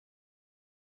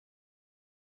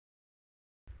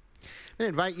I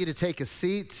invite you to take a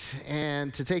seat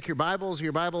and to take your Bibles,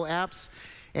 your Bible apps,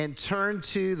 and turn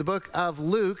to the book of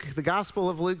Luke. The Gospel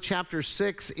of Luke, chapter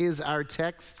 6 is our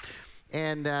text.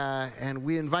 And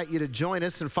we invite you to join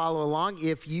us and follow along.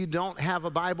 If you don't have a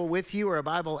Bible with you or a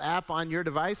Bible app on your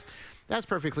device, that's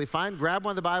perfectly fine. Grab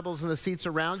one of the Bibles in the seats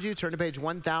around you. Turn to page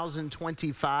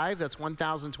 1025. That's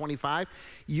 1025.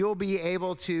 You'll be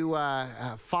able to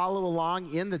follow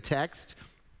along in the text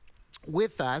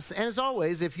with us. And as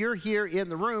always, if you're here in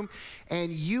the room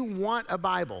and you want a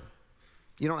Bible,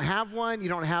 you don't have one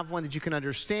that you can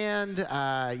understand,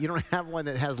 you don't have one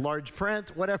that has large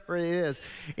print, whatever it is.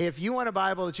 If you want a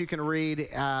Bible that you can read,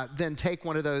 then take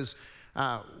one of those.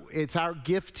 It's our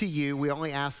gift to you. We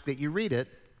only ask that you read it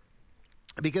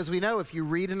because we know if you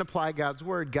read and apply God's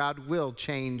Word, God will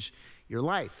change your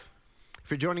life. If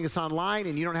you're joining us online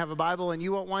and you don't have a Bible and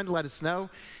you want one, let us know.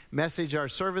 Message our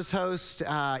service host,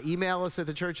 email us at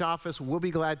the church office. We'll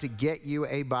be glad to get you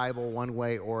a Bible one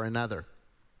way or another.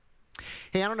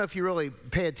 Hey, I don't know if you really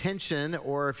pay attention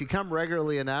or if you come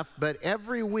regularly enough, but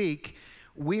every week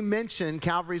we mention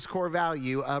Calvary's core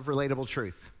value of relatable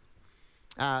truth.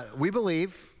 We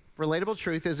believe relatable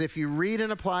truth is if you read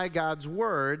and apply God's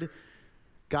Word,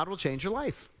 God will change your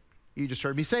life. You just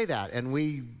heard me say that. And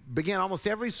we begin almost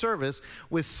every service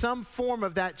with some form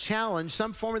of that challenge,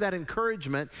 some form of that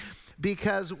encouragement,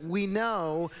 because we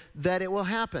know that it will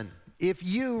happen. If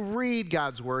you read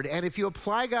God's Word and if you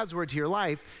apply God's Word to your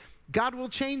life, God will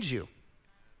change you.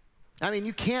 I mean,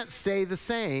 you can't stay the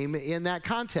same in that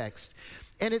context.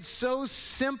 And it's so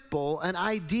simple an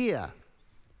idea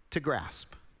to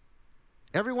grasp.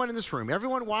 Everyone in this room,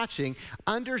 everyone watching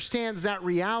understands that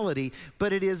reality,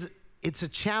 but it's a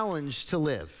challenge to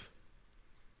live.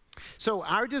 So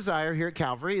our desire here at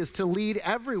Calvary is to lead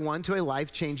everyone to a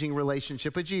life-changing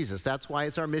relationship with Jesus. That's why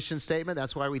it's our mission statement.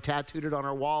 That's why we tattooed it on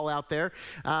our wall out there.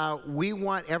 We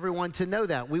want everyone to know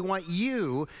that. We want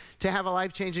you to have a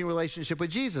life-changing relationship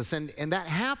with Jesus. And that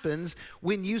happens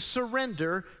when you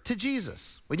surrender to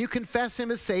Jesus. When you confess Him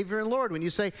as Savior and Lord. When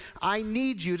you say, I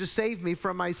need you to save me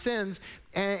from my sins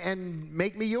and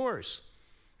make me yours.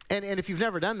 And if you've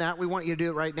never done that, we want you to do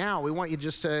it right now. We want you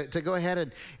just to go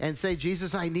ahead and say,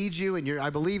 Jesus, I need you, and I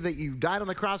believe that you died on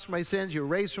the cross for my sins, you were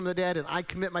raised from the dead, and I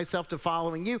commit myself to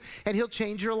following you, and He'll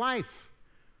change your life.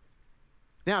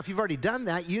 Now, if you've already done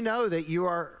that, you know that you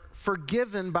are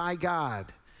forgiven by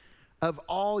God of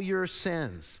all your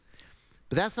sins.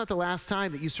 But that's not the last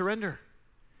time that you surrender.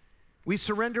 We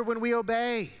surrender when we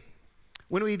obey.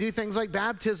 When we do things like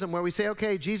baptism, where we say,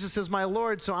 okay, Jesus is my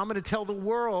Lord, so I'm going to tell the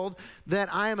world that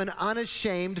I am an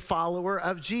unashamed follower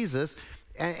of Jesus,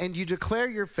 and you declare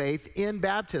your faith in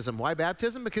baptism. Why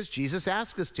baptism? Because Jesus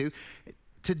asked us to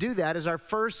do that as our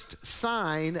first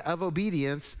sign of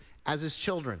obedience as His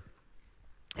children.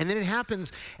 And then it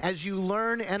happens as you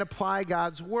learn and apply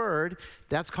God's Word.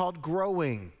 That's called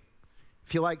growing.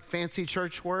 If you like fancy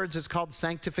church words, it's called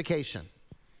sanctification.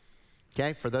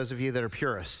 Okay, for those of you that are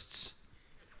purists.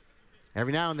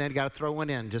 Every now and then, got to throw one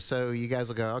in just so you guys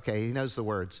will go, okay, he knows the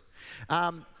words.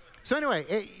 So anyway,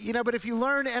 but if you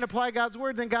learn and apply God's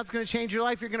Word, then God's going to change your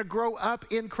life. You're going to grow up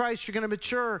in Christ. You're going to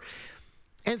mature.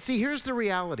 And see, here's the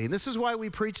reality. And this is why we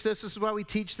preach this. This is why we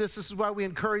teach this. This is why we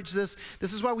encourage this.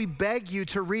 This is why we beg you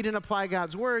to read and apply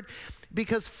God's Word,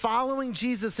 because following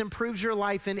Jesus improves your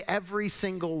life in every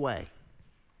single way.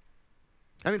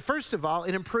 I mean, first of all,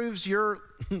 it improves your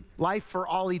life for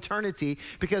all eternity,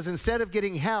 because instead of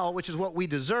getting hell, which is what we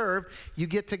deserve, you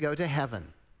get to go to heaven.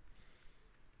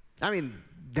 I mean,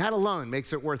 that alone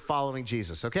makes it worth following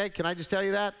Jesus, okay? Can I just tell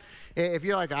you that? If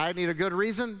you're like, I need a good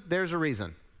reason, there's a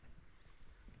reason.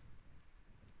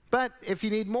 But if you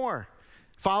need more,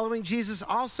 following Jesus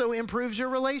also improves your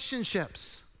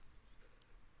relationships.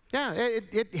 Yeah,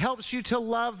 it helps you to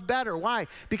love better. Why?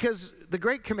 Because the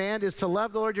great command is to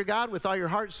love the Lord your God with all your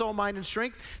heart, soul, mind, and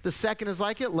strength. The second is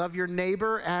like it, love your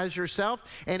neighbor as yourself.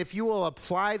 And if you will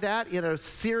apply that in a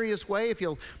serious way, if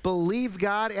you'll believe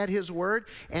God at His Word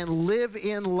and live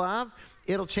in love,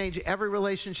 it'll change every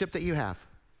relationship that you have.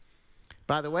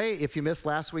 By the way, if you missed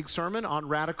last week's sermon on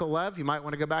radical love, you might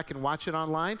want to go back and watch it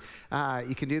online.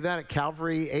 You can do that at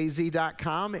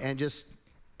calvaryaz.com and just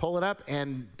pull it up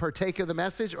and partake of the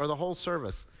message or the whole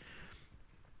service.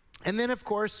 And then, of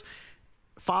course,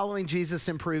 following Jesus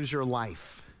improves your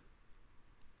life.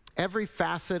 Every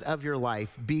facet of your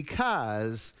life,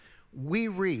 because we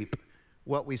reap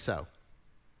what we sow.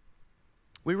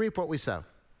 We reap what we sow.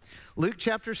 Luke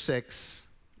chapter 6,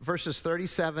 verses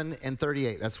 37 and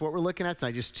 38. That's what we're looking at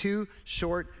tonight, just two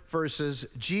short verses.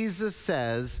 Jesus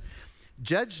says,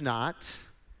 "Judge not,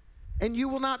 and you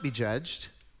will not be judged.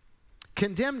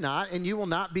 Condemn not, and you will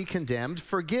not be condemned.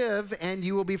 Forgive, and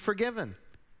you will be forgiven.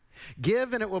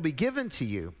 Give, and it will be given to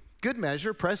you. Good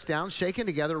measure, pressed down, shaken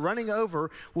together, running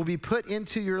over, will be put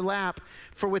into your lap.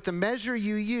 For with the measure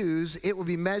you use, it will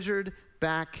be measured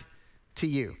back to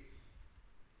you.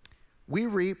 We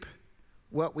reap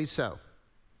what we sow.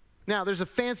 Now, there's a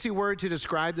fancy word to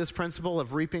describe this principle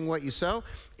of reaping what you sow.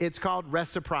 It's called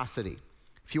reciprocity.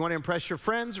 If you want to impress your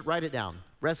friends, write it down.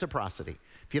 Reciprocity.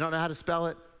 If you don't know how to spell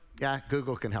it, yeah,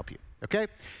 Google can help you, okay?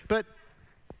 But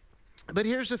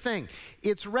here's the thing.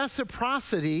 It's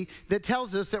reciprocity that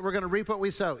tells us that we're going to reap what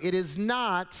we sow. It is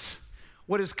not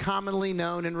what is commonly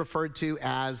known and referred to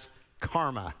as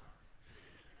karma.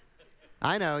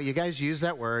 I know, you guys use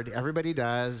that word. Everybody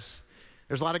does.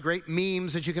 There's a lot of great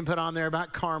memes that you can put on there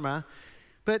about karma.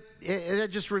 But it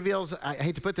just reveals, I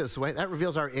hate to put it this way, that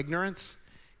reveals our ignorance.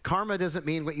 Karma doesn't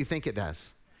mean what you think it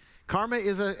does. Karma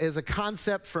is a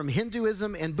concept from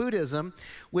Hinduism and Buddhism,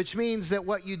 which means that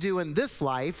what you do in this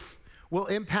life will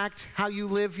impact how you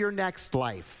live your next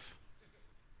life.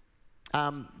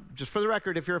 Just for the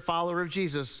record, if you're a follower of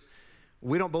Jesus,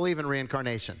 we don't believe in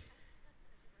reincarnation.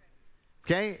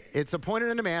 Okay? It's appointed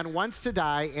unto man once to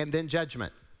die and then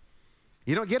judgment.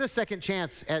 You don't get a second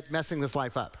chance at messing this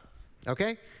life up,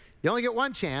 okay? You only get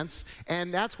one chance,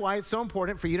 and that's why it's so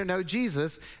important for you to know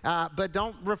Jesus, but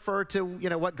don't refer to,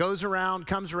 what goes around,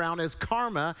 comes around as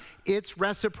karma. It's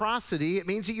reciprocity. It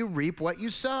means that you reap what you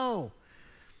sow.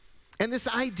 And this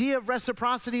idea of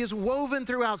reciprocity is woven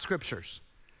throughout scriptures.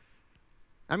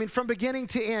 I mean, from beginning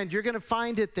to end, you're going to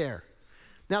find it there.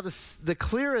 Now, the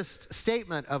clearest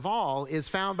statement of all is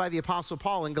found by the Apostle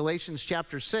Paul in Galatians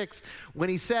chapter 6 when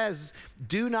he says,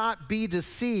 do not be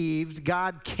deceived,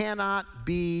 God cannot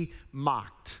be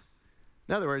mocked.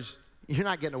 In other words, you're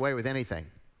not getting away with anything.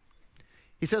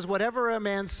 He says, whatever a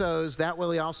man sows, that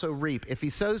will he also reap. If he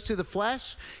sows to the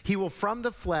flesh, he will from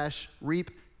the flesh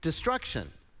reap destruction.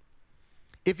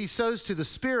 If he sows to the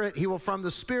Spirit, he will from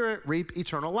the Spirit reap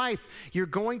eternal life. You're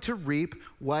going to reap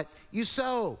what you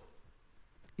sow.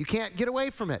 You can't get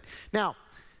away from it. Now,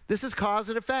 this is cause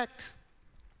and effect.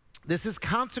 This is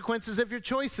consequences of your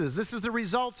choices. This is the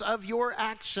results of your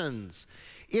actions.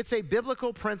 It's a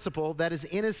biblical principle that is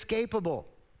inescapable.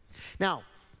 Now,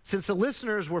 since the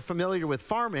listeners were familiar with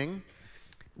farming,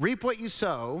 reap what you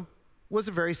sow was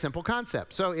a very simple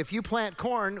concept. So if you plant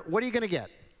corn, what are you going to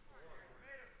get?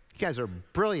 You guys are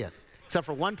brilliant, except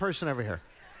for one person over here.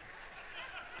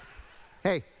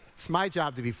 Hey, it's my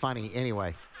job to be funny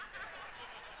anyway.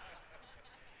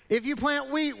 If you plant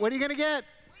wheat, what are you going to get?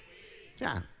 Wheat.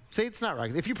 Yeah, see, it's not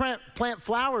right. If you plant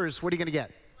flowers, what are you going to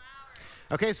get?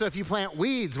 Flowers. Okay, so if you plant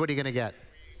weeds, what are you going to get?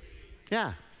 Weeds.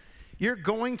 Yeah, you're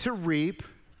going to reap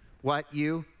what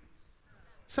you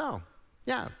sow.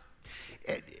 Yeah,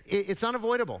 it's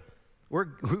unavoidable. We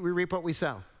reap what we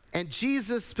sow. And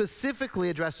Jesus specifically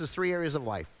addresses 3 areas of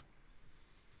life.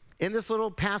 In this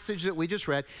little passage that we just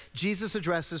read, Jesus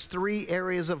addresses 3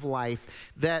 areas of life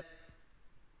that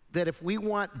if we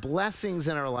want blessings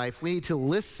in our life, we need to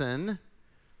listen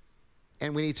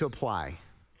and we need to apply.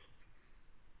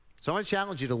 So I want to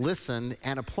challenge you to listen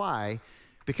and apply,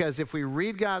 because if we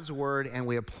read God's word and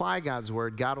we apply God's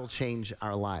word, God will change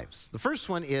our lives. The first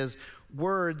one is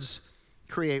words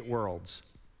create worlds.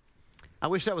 I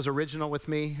wish that was original with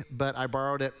me, but I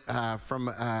borrowed it from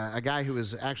a guy who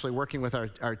was actually working with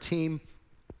our team,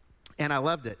 and I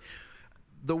loved it.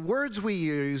 The words we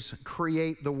use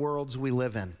create the worlds we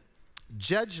live in.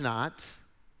 Judge not,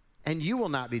 and you will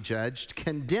not be judged.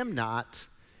 Condemn not,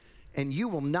 and you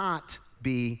will not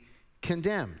be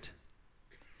condemned.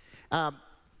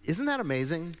 Isn't that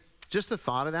amazing? Just the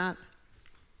thought of that.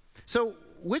 So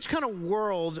which kind of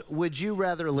world would you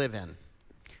rather live in?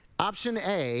 Option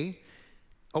A,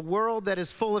 a world that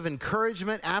is full of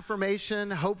encouragement,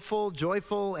 affirmation, hopeful,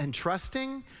 joyful, and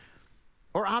trusting?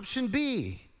 Or option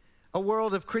B, a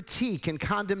world of critique and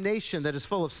condemnation that is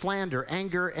full of slander,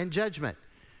 anger, and judgment?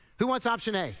 Who wants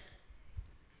option A?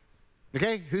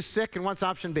 Okay, who's sick and wants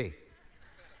option B?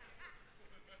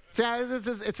 See,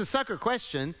 it's a sucker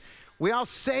question. We all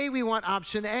say we want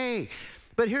option A.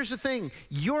 But here's the thing.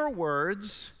 Your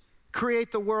words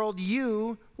create the world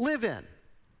you live in.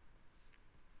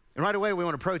 And right away, we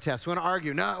want to protest. We want to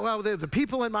argue. No, well, the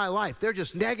people in my life, they're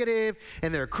just negative,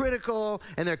 and they're critical,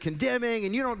 and they're condemning,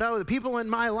 and you don't know, the people in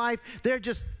my life, they're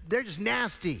just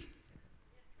nasty.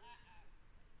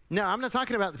 No, I'm not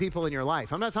talking about the people in your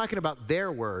life. I'm not talking about their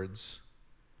words.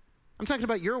 I'm talking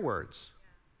about your words.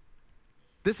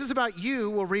 This is about you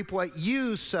will reap what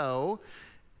you sow.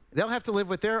 They'll have to live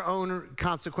with their own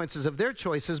consequences of their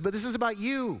choices, but this is about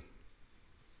you.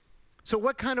 So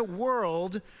what kind of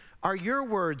world are your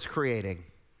words creating?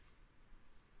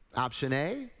 Option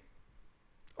A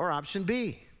or option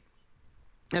B?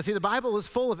 Now, see, the Bible is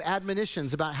full of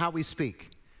admonitions about how we speak.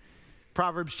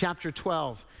 Proverbs chapter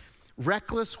 12,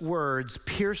 reckless words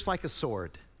pierce like a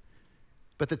sword,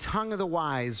 but the tongue of the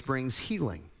wise brings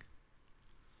healing.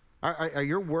 Are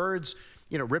your words,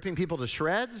 ripping people to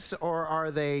shreds, or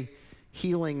are they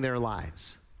healing their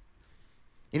lives?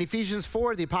 In Ephesians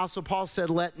 4, the Apostle Paul said,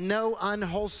 let no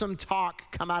unwholesome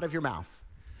talk come out of your mouth.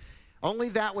 Only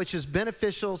that which is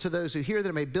beneficial to those who hear, that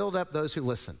it may build up those who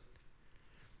listen.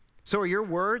 So are your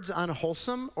words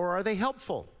unwholesome, or are they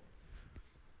helpful?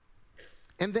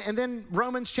 And then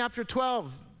Romans chapter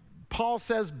 12, Paul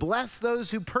says, bless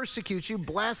those who persecute you,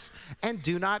 bless and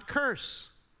do not curse.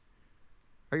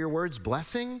 Are your words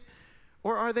blessing,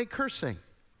 or are they cursing?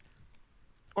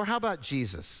 Or how about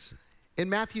Jesus? In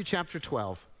Matthew chapter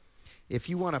 12, if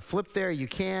you want to flip there, you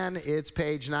can. It's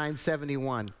page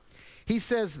 971. He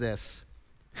says this.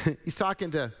 He's talking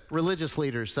to religious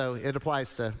leaders, so it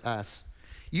applies to us.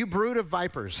 You brood of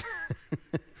vipers,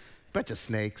 bunch of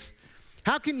snakes.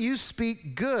 How can you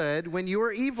speak good when you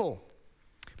are evil?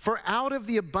 For out of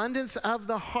the abundance of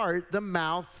the heart, the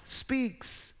mouth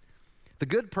speaks. The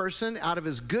good person out of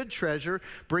his good treasure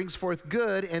brings forth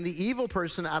good, and the evil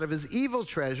person out of his evil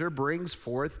treasure brings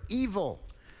forth evil.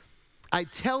 I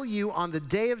tell you, on the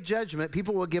day of judgment,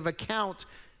 people will give account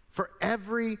for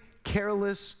every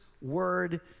careless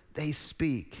word they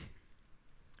speak.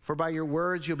 For by your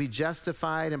words you'll be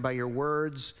justified, and by your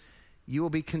words you will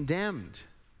be condemned.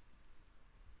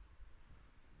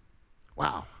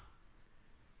 Wow.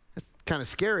 That's kind of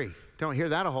scary. Don't hear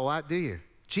that a whole lot, do you?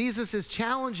 Jesus is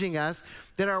challenging us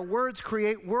that our words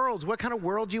create worlds. What kind of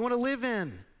world do you want to live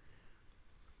in?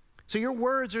 So your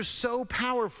words are so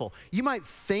powerful. You might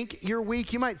think you're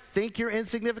weak. You might think you're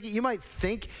insignificant. You might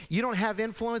think you don't have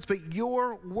influence, but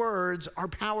your words are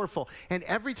powerful. And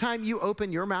every time you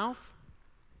open your mouth,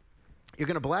 you're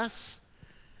going to bless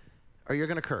or you're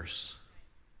going to curse.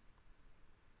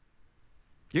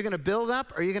 You're going to build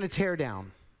up or you're going to tear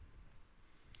down.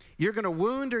 You're going to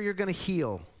wound or you're going to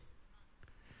heal.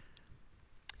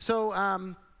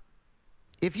 So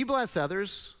if you bless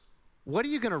others, what are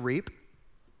you going to reap?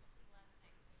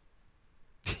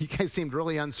 You guys seemed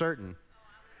really uncertain.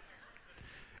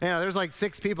 There's like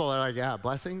 6 people that are like, yeah,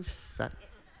 blessings? Is that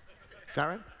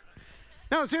right?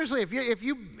 No, seriously, if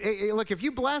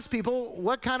you bless people,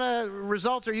 what kind of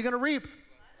results are you going to reap?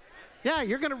 Yeah,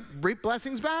 you're going to reap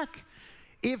blessings back.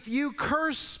 If you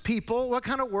curse people, what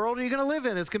kind of world are you going to live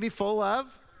in? It's going to be full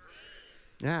of,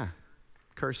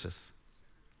 curses.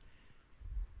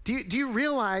 Do you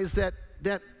realize that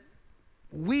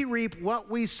we reap what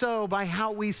we sow by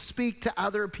how we speak to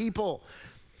other people?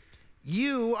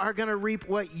 You are going to reap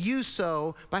what you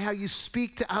sow by how you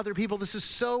speak to other people. This is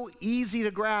so easy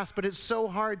to grasp, but it's so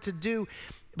hard to do.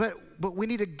 But we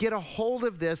need to get a hold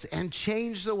of this and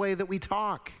change the way that we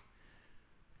talk.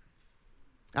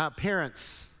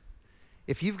 Parents,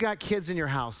 if you've got kids in your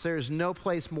house, there's no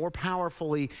place more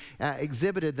powerfully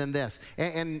exhibited than this.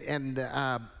 And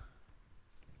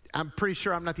I'm pretty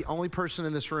sure I'm not the only person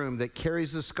in this room that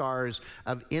carries the scars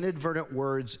of inadvertent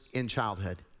words in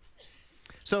childhood.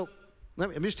 So let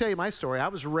me just tell you my story. I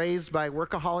was raised by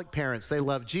workaholic parents. They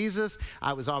loved Jesus.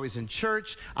 I was always in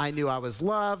church. I knew I was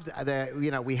loved.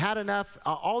 We had enough,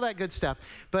 all that good stuff.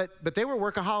 But they were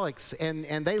workaholics,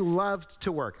 and they loved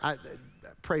to work. I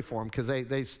pray for them, because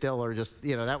they still are just,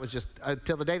 that was just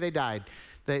until the day they died.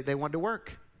 They wanted to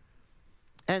work.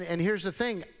 And here's the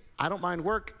thing. I don't mind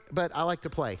work, but I like to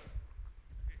play.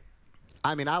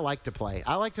 I like to play.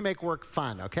 I like to make work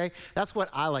fun, okay? That's what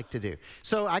I like to do.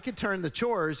 So I could turn the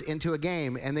chores into a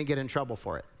game and then get in trouble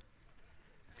for it.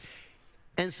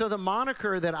 And so the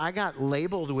moniker that I got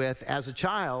labeled with as a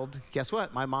child, guess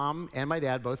what? My mom and my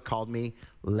dad both called me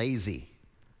lazy.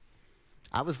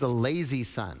 I was the lazy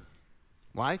son.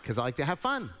 Why? Because I like to have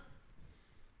fun.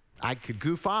 I could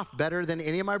goof off better than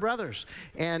any of my brothers.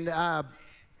 And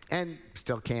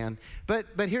still can. But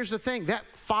here's the thing. That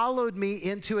followed me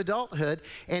into adulthood.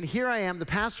 And here I am, the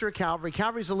pastor of Calvary.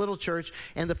 Calvary's a little church.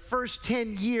 And the first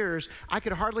 10 years, I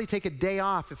could hardly take a day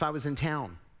off if I was in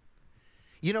town.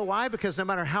 You know why? Because no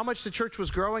matter how much the church was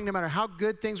growing, no matter how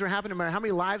good things were happening, no matter how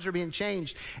many lives were being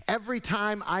changed, every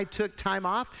time I took time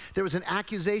off, there was an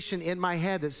accusation in my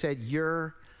head that said,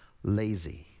 you're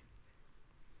lazy.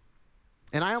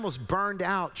 And I almost burned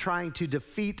out trying to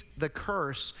defeat the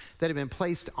curse that had been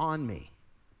placed on me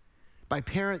by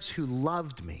parents who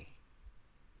loved me.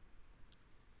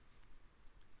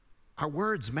 Our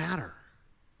words matter.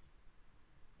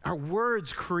 Our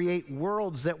words create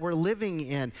worlds that we're living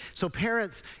in. So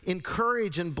parents,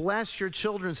 encourage and bless your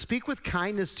children. Speak with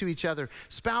kindness to each other.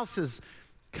 Spouses,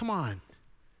 Come on.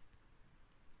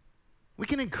 We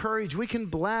can encourage, we can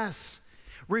bless.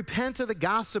 Repent of the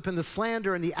gossip and the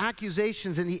slander and the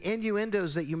accusations and the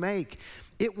innuendos that you make.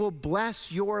 It will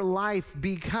bless your life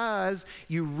because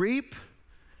you reap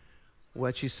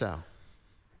what you sow.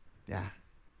 Yeah.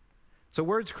 So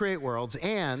words create worlds,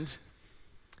 and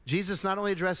Jesus not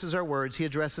only addresses our words, he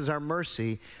addresses our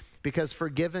mercy, because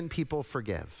forgiven people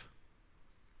forgive.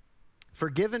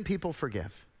 Forgiven people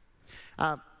forgive.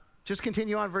 Just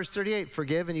continue on verse 38.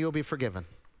 Forgive and you will be forgiven.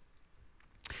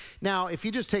 Now, if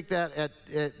you just take that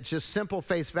at just simple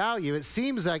face value, it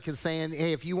seems like it's saying,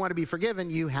 hey, if you want to be forgiven,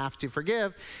 you have to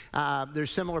forgive.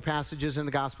 There's similar passages in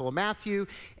the Gospel of Matthew,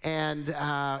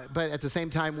 but at the same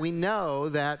time, we know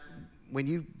that when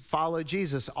you follow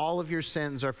Jesus, all of your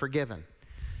sins are forgiven.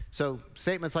 So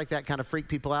statements like that kind of freak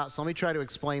people out. So let me try to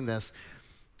explain this.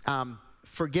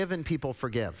 Forgiven people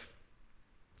forgive.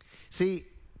 See,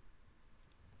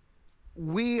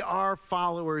 we are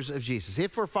followers of Jesus.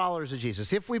 If we're followers of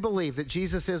Jesus, if we believe that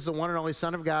Jesus is the one and only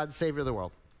Son of God, Savior of the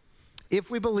world, if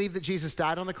we believe that Jesus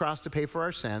died on the cross to pay for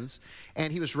our sins,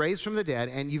 and he was raised from the dead,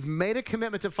 and you've made a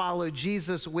commitment to follow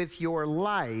Jesus with your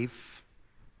life,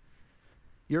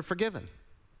 you're forgiven.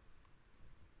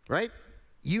 Right?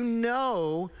 You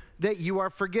know that you are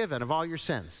forgiven of all your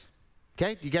sins.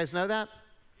 Okay? Do you guys know that?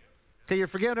 Okay, you're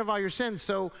forgiven of all your sins.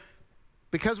 So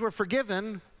because we're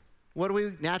forgiven, what do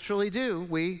we naturally do?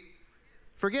 We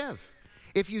forgive.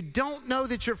 If you don't know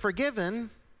that you're forgiven,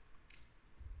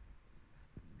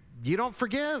 you don't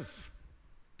forgive.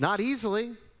 Not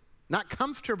easily, not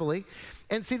comfortably.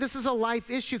 And see, this is a life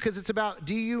issue because it's about,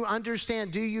 do you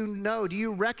understand, do you know, do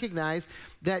you recognize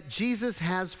that Jesus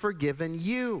has forgiven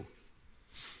you?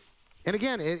 And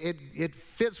again, it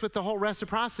fits with the whole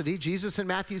reciprocity. Jesus in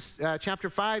Matthew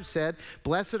chapter 5 said,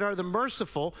 "Blessed are the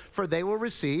merciful, for they will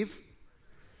receive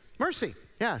mercy."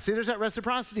 Yeah, see, there's that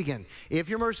reciprocity again. If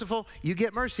you're merciful, you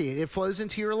get mercy. It flows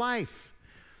into your life.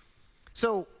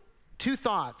 So, two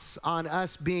thoughts on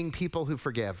us being people who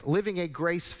forgive, living a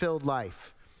grace-filled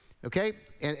life, okay?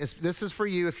 And this is for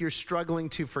you if you're struggling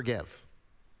to forgive,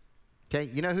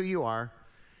 okay? You know who you are.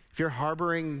 If you're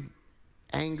harboring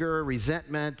anger,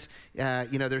 resentment,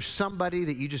 there's somebody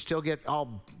that you just still get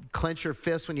all clench your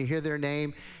fists when you hear their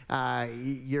name.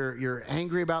 You're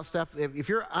angry about stuff. If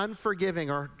you're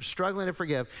unforgiving or struggling to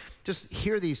forgive, just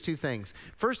hear these two things.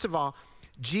 First of all,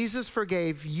 Jesus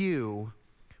forgave you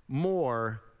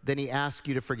more than he asked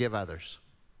you to forgive others.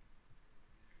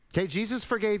 Okay, Jesus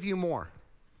forgave you more,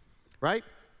 right?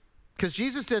 Because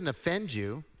Jesus didn't offend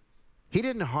you. He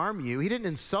didn't harm you. He didn't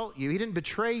insult you. He didn't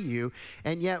betray you.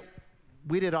 And yet,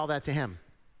 we did all that to him.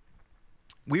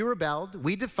 We rebelled,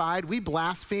 we defied, we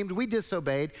blasphemed, we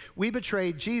disobeyed, we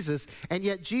betrayed Jesus, and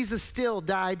yet Jesus still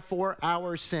died for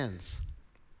our sins.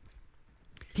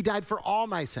 He died for all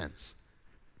my sins.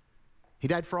 He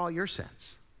died for all your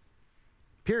sins.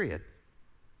 Period.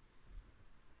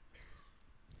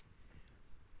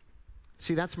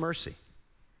 See, that's mercy.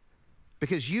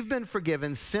 Because you've been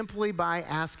forgiven simply by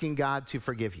asking God to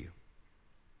forgive you.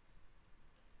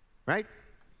 Right?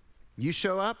 You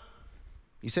show up,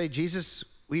 you say, "Jesus,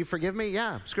 will you forgive me?"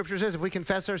 Yeah, Scripture says if we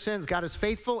confess our sins, God is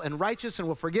faithful and righteous and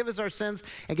will forgive us our sins.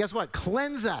 And guess what?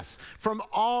 Cleanse us from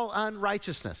all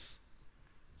unrighteousness.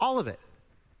 All of it.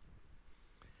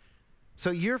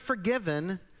 So you're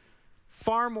forgiven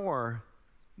far more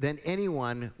than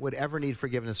anyone would ever need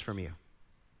forgiveness from you.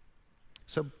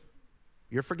 So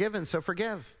you're forgiven, so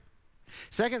forgive.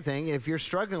 Second thing, if you're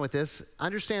struggling with this,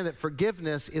 understand that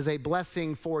forgiveness is a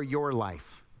blessing for your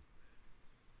life.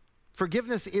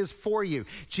 Forgiveness is for you.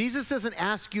 Jesus doesn't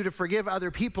ask you to forgive other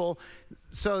people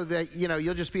so that,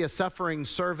 you'll just be a suffering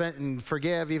servant and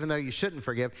forgive even though you shouldn't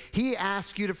forgive. He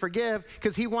asks you to forgive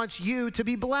because he wants you to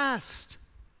be blessed.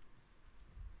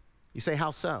 You say,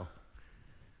 how so?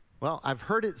 Well, I've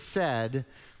heard it said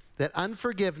that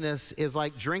unforgiveness is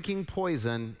like drinking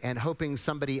poison and hoping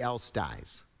somebody else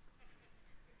dies.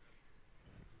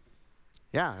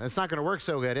 Yeah, it's not going to work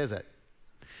so good, is it?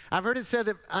 I've heard it said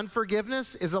that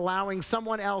unforgiveness is allowing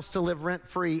someone else to live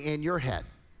rent-free in your head.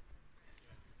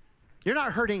 You're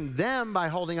not hurting them by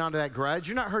holding on to that grudge.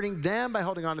 You're not hurting them by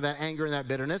holding on to that anger and that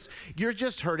bitterness. You're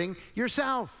just hurting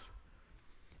yourself.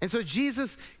 And so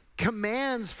Jesus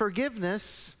commands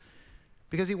forgiveness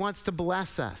because he wants to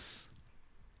bless us.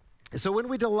 So when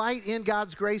we delight in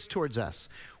God's grace towards us,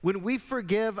 when we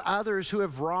forgive others who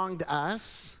have wronged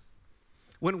us,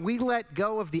 when we let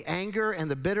go of the anger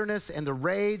and the bitterness and the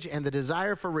rage and the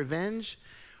desire for revenge,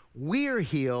 we're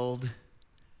healed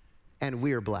and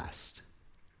we're blessed.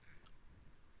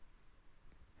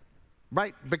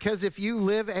 Right? Because if you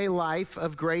live a life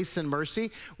of grace and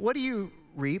mercy, what do you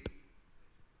reap?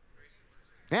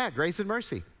 Yeah, grace and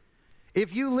mercy.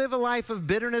 If you live a life of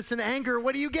bitterness and anger,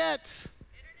 what do you get?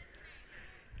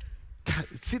 God,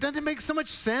 see, doesn't it make so much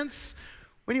sense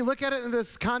when you look at it in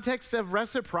this context of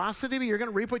reciprocity? You're going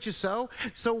to reap what you sow.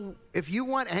 So if you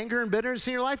want anger and bitterness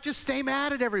in your life, just stay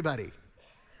mad at everybody.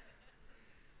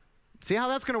 See how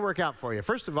that's going to work out for you.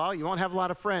 First of all, you won't have a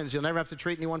lot of friends. You'll never have to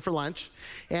treat anyone for lunch.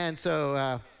 And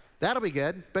so that'll be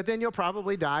good. But then you'll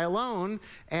probably die alone,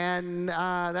 and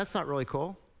that's not really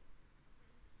cool.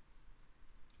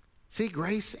 See,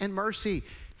 grace and mercy.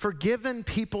 Forgiven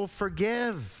people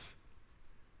forgive.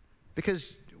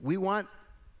 Because we want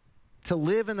to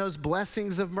live in those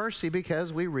blessings of mercy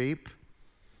because we reap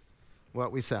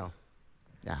what we sow.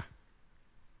 Yeah.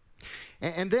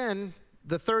 And then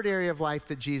the third area of life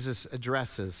that Jesus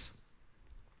addresses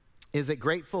is that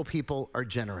grateful people are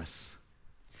generous.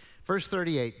 Verse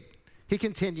 38, he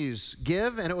continues,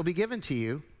 give and it will be given to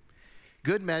you.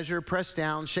 Good measure, pressed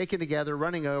down, shaken together,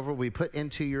 running over, will be put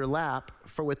into your lap.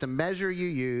 For with the measure you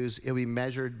use, it will be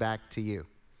measured back to you.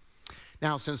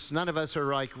 Now, since none of us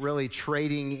are like really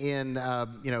trading in,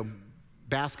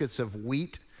 baskets of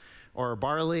wheat or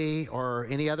barley or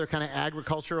any other kind of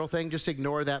agricultural thing, just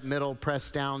ignore that middle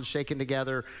pressed down, shaken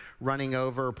together, running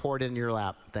over, poured in your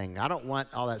lap thing. I don't want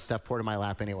all that stuff poured in my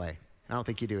lap anyway. I don't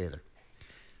think you do either.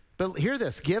 But hear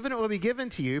this, give and it will be given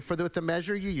to you, for with the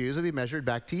measure you use, it will be measured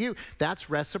back to you. That's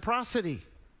reciprocity.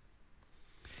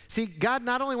 See, God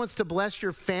not only wants to bless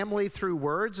your family through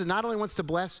words, and not only wants to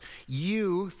bless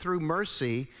you through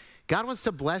mercy, God wants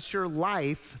to bless your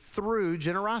life through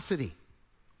generosity.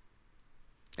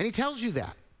 And he tells you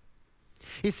that.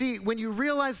 You see, when you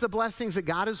realize the blessings that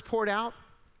God has poured out,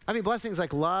 I mean blessings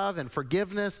like love and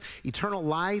forgiveness, eternal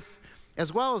life,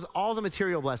 as well as all the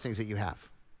material blessings that you have.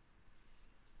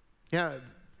 You know,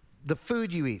 the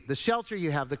food you eat, the shelter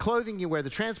you have, the clothing you wear, the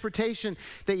transportation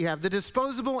that you have, the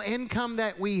disposable income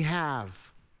that we have.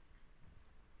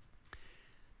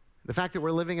 The fact that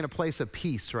we're living in a place of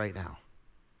peace right now.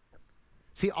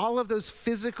 See, all of those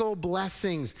physical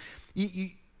blessings,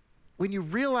 when you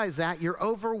realize that, you're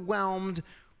overwhelmed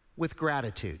with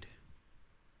gratitude.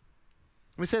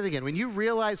 Let me say that again. When you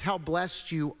realize how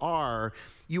blessed you are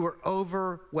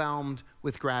overwhelmed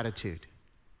with gratitude.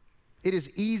 It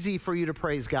is easy for you to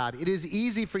praise God. It is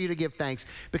easy for you to give thanks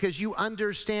because you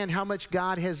understand how much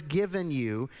God has given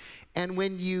you. And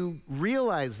when you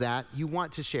realize that, you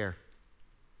want to share.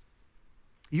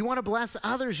 You want to bless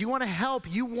others. You want to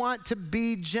help. You want to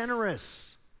be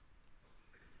generous.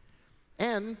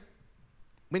 And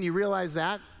when you realize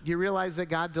that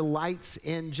God delights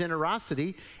in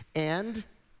generosity, and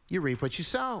you reap what you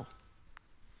sow.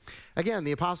 Again,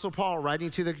 the Apostle Paul writing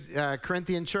to the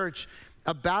Corinthian church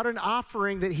about an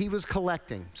offering that he was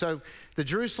collecting. So the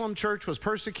Jerusalem church was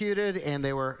persecuted, and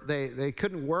they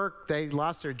couldn't work. They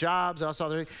lost their jobs.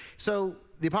 So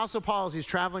the Apostle Paul, as he's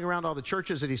traveling around all the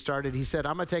churches that he started, he said,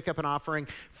 I'm going to take up an offering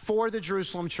for the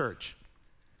Jerusalem church.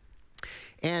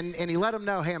 And he let them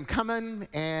know, hey, I'm coming,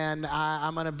 and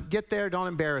I'm going to get there. Don't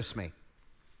embarrass me.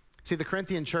 See, the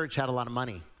Corinthian church had a lot of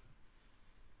money.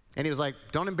 And he was like,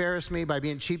 don't embarrass me by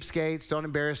being cheapskates. Don't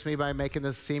embarrass me by making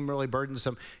this seem really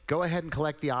burdensome. Go ahead and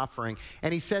collect the offering.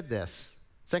 And he said this,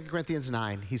 2 Corinthians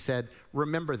 9, he said,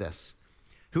 remember this.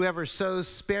 Whoever sows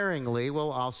sparingly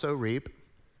will also reap.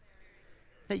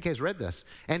 Hey, you guys read this.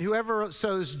 And whoever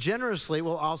sows generously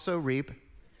will also reap.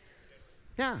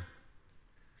 Yeah.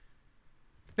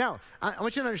 Now, I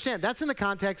want you to understand, that's in the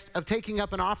context of taking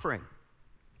up an offering.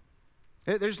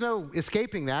 There's no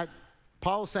escaping that.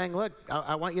 Paul's saying, look,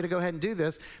 I want you to go ahead and do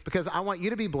this because I want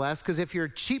you to be blessed, because if you're a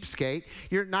cheapskate,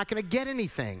 you're not going to get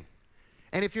anything.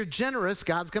 And if you're generous,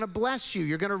 God's going to bless you.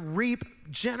 You're going to reap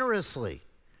generously.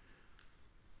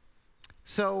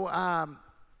 So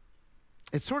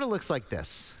it sort of looks like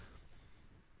this.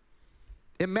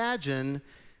 Imagine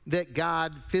that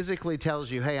God physically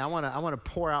tells you, hey, I want to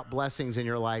pour out blessings in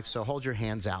your life, so hold your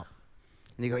hands out.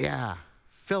 And you go, yeah,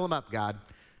 fill them up, God.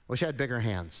 Wish I had bigger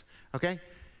hands, okay?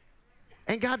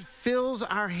 And God fills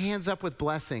our hands up with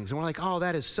blessings. And we're like, oh,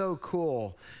 that is so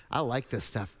cool. I like this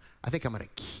stuff. I think I'm going to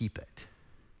keep it.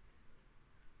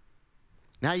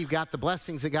 Now you've got the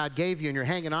blessings that God gave you, and you're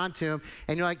hanging on to them.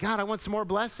 And you're like, God, I want some more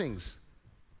blessings.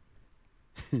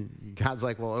 God's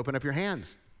like, well, open up your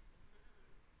hands.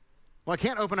 Well, I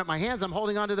can't open up my hands. I'm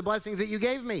holding on to the blessings that you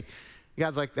gave me.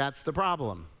 God's like, that's the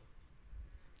problem.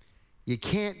 You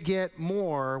can't get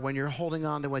more when you're holding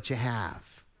on to what you have.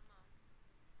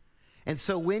 And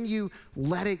so when you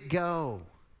let it go,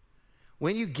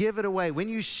 when you give it away, when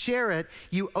you share it,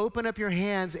 you open up your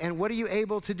hands, and what are you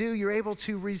able to do? You're able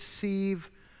to receive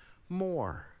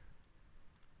more.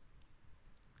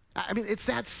 I mean, it's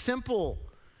that simple.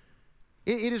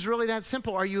 It is really that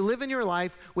simple. Are you living your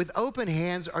life with open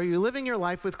hands? Are you living your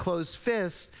life with closed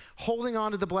fists, holding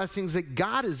on to the blessings that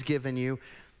God has given you,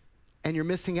 and you're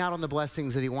missing out on the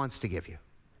blessings that he wants to give you?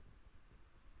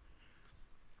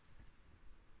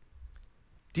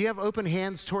 Do you have open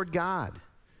hands toward God?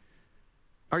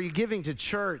 Are you giving to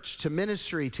church, to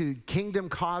ministry, to kingdom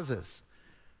causes?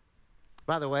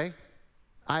 By the way,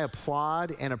 I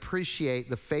applaud and appreciate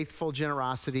the faithful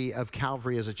generosity of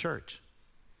Calvary as a church.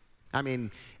 I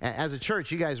mean, as a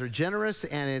church, you guys are generous,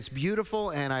 and it's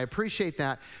beautiful, and I appreciate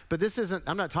that. But this isn't,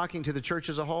 I'm not talking to the church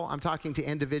as a whole. I'm talking to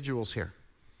individuals here.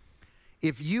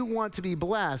 If you want to be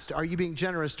blessed, are you being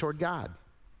generous toward God?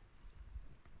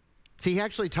 See, he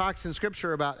actually talks in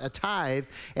Scripture about a tithe,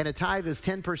 and a tithe is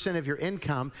 10% of your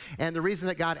income. And the reason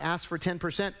that God asks for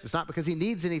 10% is not because he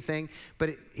needs anything, but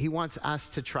he wants us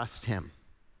to trust him.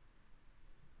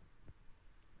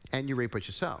 And you reap what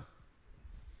you sow.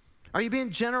 Are you being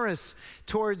generous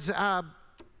towards the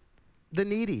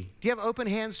needy? Do you have open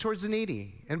hands towards the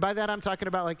needy? And by that, I'm talking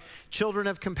about like children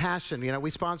of compassion. You know, we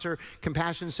sponsor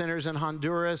compassion centers in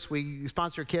Honduras. We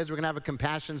sponsor kids. We're going to have a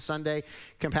compassion Sunday,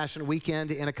 compassion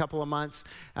weekend in a couple of months,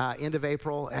 end of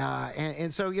April.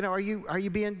 And so, you know, are you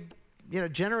being, you know,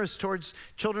 generous towards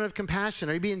children of compassion?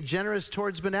 Are you being generous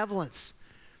towards benevolence?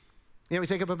 You know, we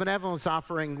take up a benevolence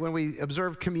offering when we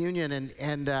observe communion,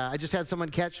 and I just had someone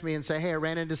catch me and say, hey, I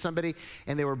ran into somebody,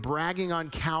 and they were bragging on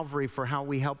Calvary for how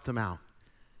we helped them out.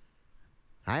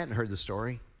 I hadn't heard the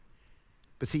story.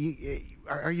 But see,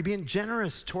 are you being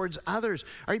generous towards others?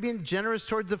 Are you being generous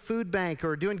towards the food bank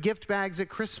or doing gift bags at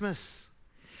Christmas?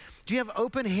 Do you have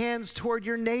open hands toward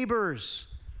your neighbors?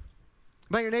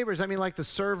 By your neighbors, I mean like the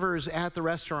servers at the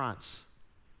restaurants.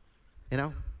 You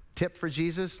know, tip for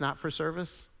Jesus, not for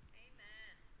service.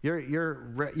 Your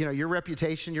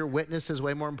reputation, your witness is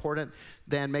way more important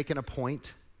than making a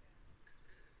point.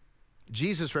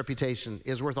 Jesus' reputation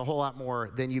is worth a whole lot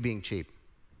more than you being cheap.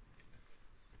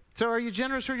 So are you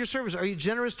generous toward your service? Are you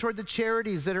generous toward the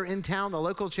charities that are in town, the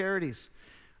local charities?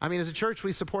 I mean, as a church,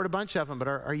 we support a bunch of them, but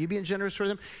are you being generous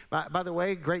toward them? By the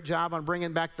way, great job on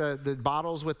bringing back the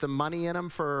bottles with the money in them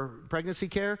for pregnancy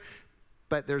care,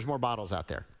 but there's more bottles out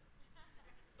there.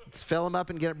 Let's fill them up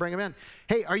and bring them in.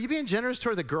 Hey, are you being generous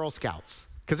toward the Girl Scouts?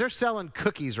 Because they're selling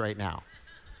cookies right now.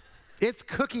 It's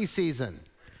cookie season.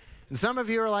 And some of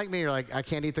you are like me. You're like, I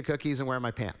can't eat the cookies and wear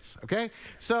my pants, okay?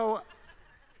 So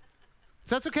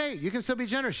that's okay. You can still be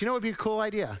generous. You know what would be a cool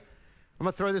idea? I'm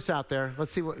going to throw this out there.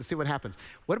 Let's see what happens.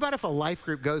 What about if a life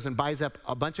group goes and buys up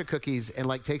a bunch of cookies and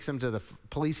like takes them to the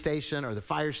police station or the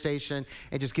fire station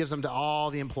and just gives them to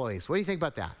all the employees? What do you think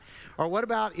about that? Or what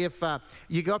about if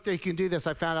you go up there, you can do this.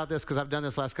 I found out this because I've done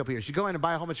this last couple of years. You go in and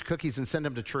buy a whole bunch of cookies and send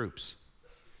them to troops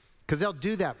because they'll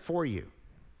do that for you.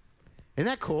 Isn't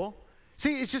that cool?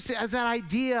 See, it's just that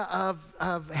idea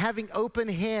of having open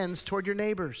hands toward your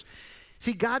neighbors.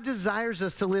 See, God desires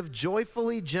us to live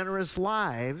joyfully generous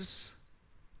lives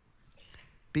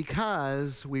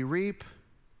because we reap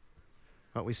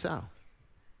what we sow.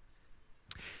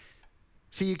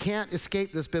 See, you can't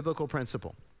escape this biblical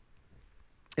principle.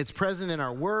 It's present in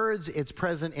our words, it's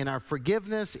present in our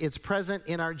forgiveness, it's present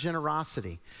in our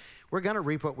generosity. We're going to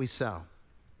reap what we sow.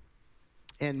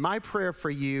 And my prayer for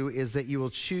you is that you will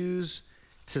choose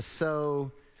to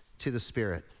sow to the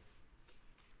Spirit.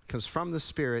 Because from the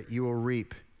Spirit, you will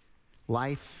reap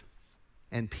life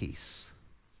and peace.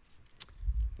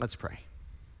 Let's pray.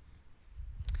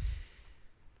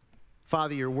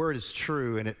 Father, your word is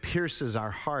true, and it pierces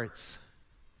our hearts.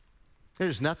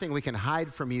 There's nothing we can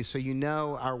hide from you, so you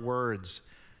know our words.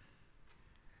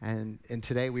 And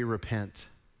today we repent.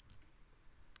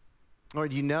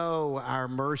 Lord, you know our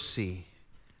mercy,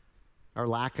 our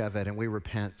lack of it, and we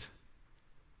repent.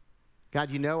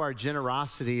 God, you know our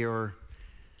generosity or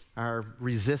our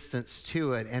resistance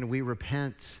to it, and we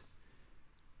repent.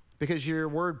 Because your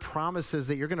word promises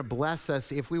that you're going to bless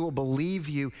us if we will believe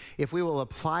you, if we will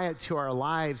apply it to our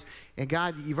lives. And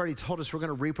God, you've already told us we're going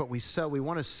to reap what we sow. We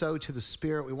want to sow to the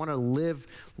Spirit. We want to live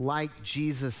like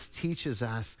Jesus teaches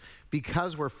us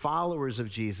because we're followers of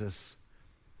Jesus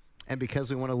and because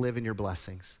we want to live in your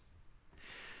blessings.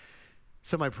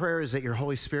 So my prayer is that your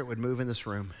Holy Spirit would move in this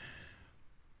room,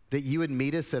 that you would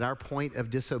meet us at our point of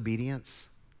disobedience,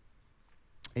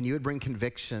 and you would bring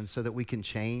conviction so that we can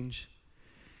change.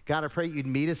 God, I pray you'd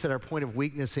meet us at our point of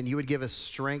weakness and you would give us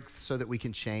strength so that we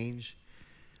can change.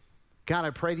 God, I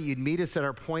pray that you'd meet us at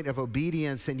our point of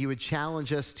obedience and you would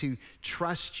challenge us to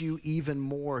trust you even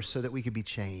more so that we could be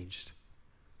changed.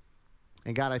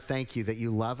 And God, I thank you that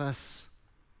you love us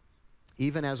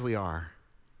even as we are,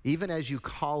 even as you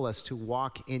call us to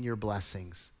walk in your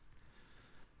blessings.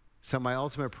 So my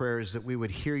ultimate prayer is that we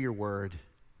would hear your word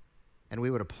and we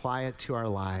would apply it to our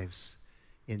lives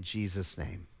in Jesus'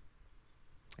 name.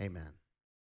 Amen.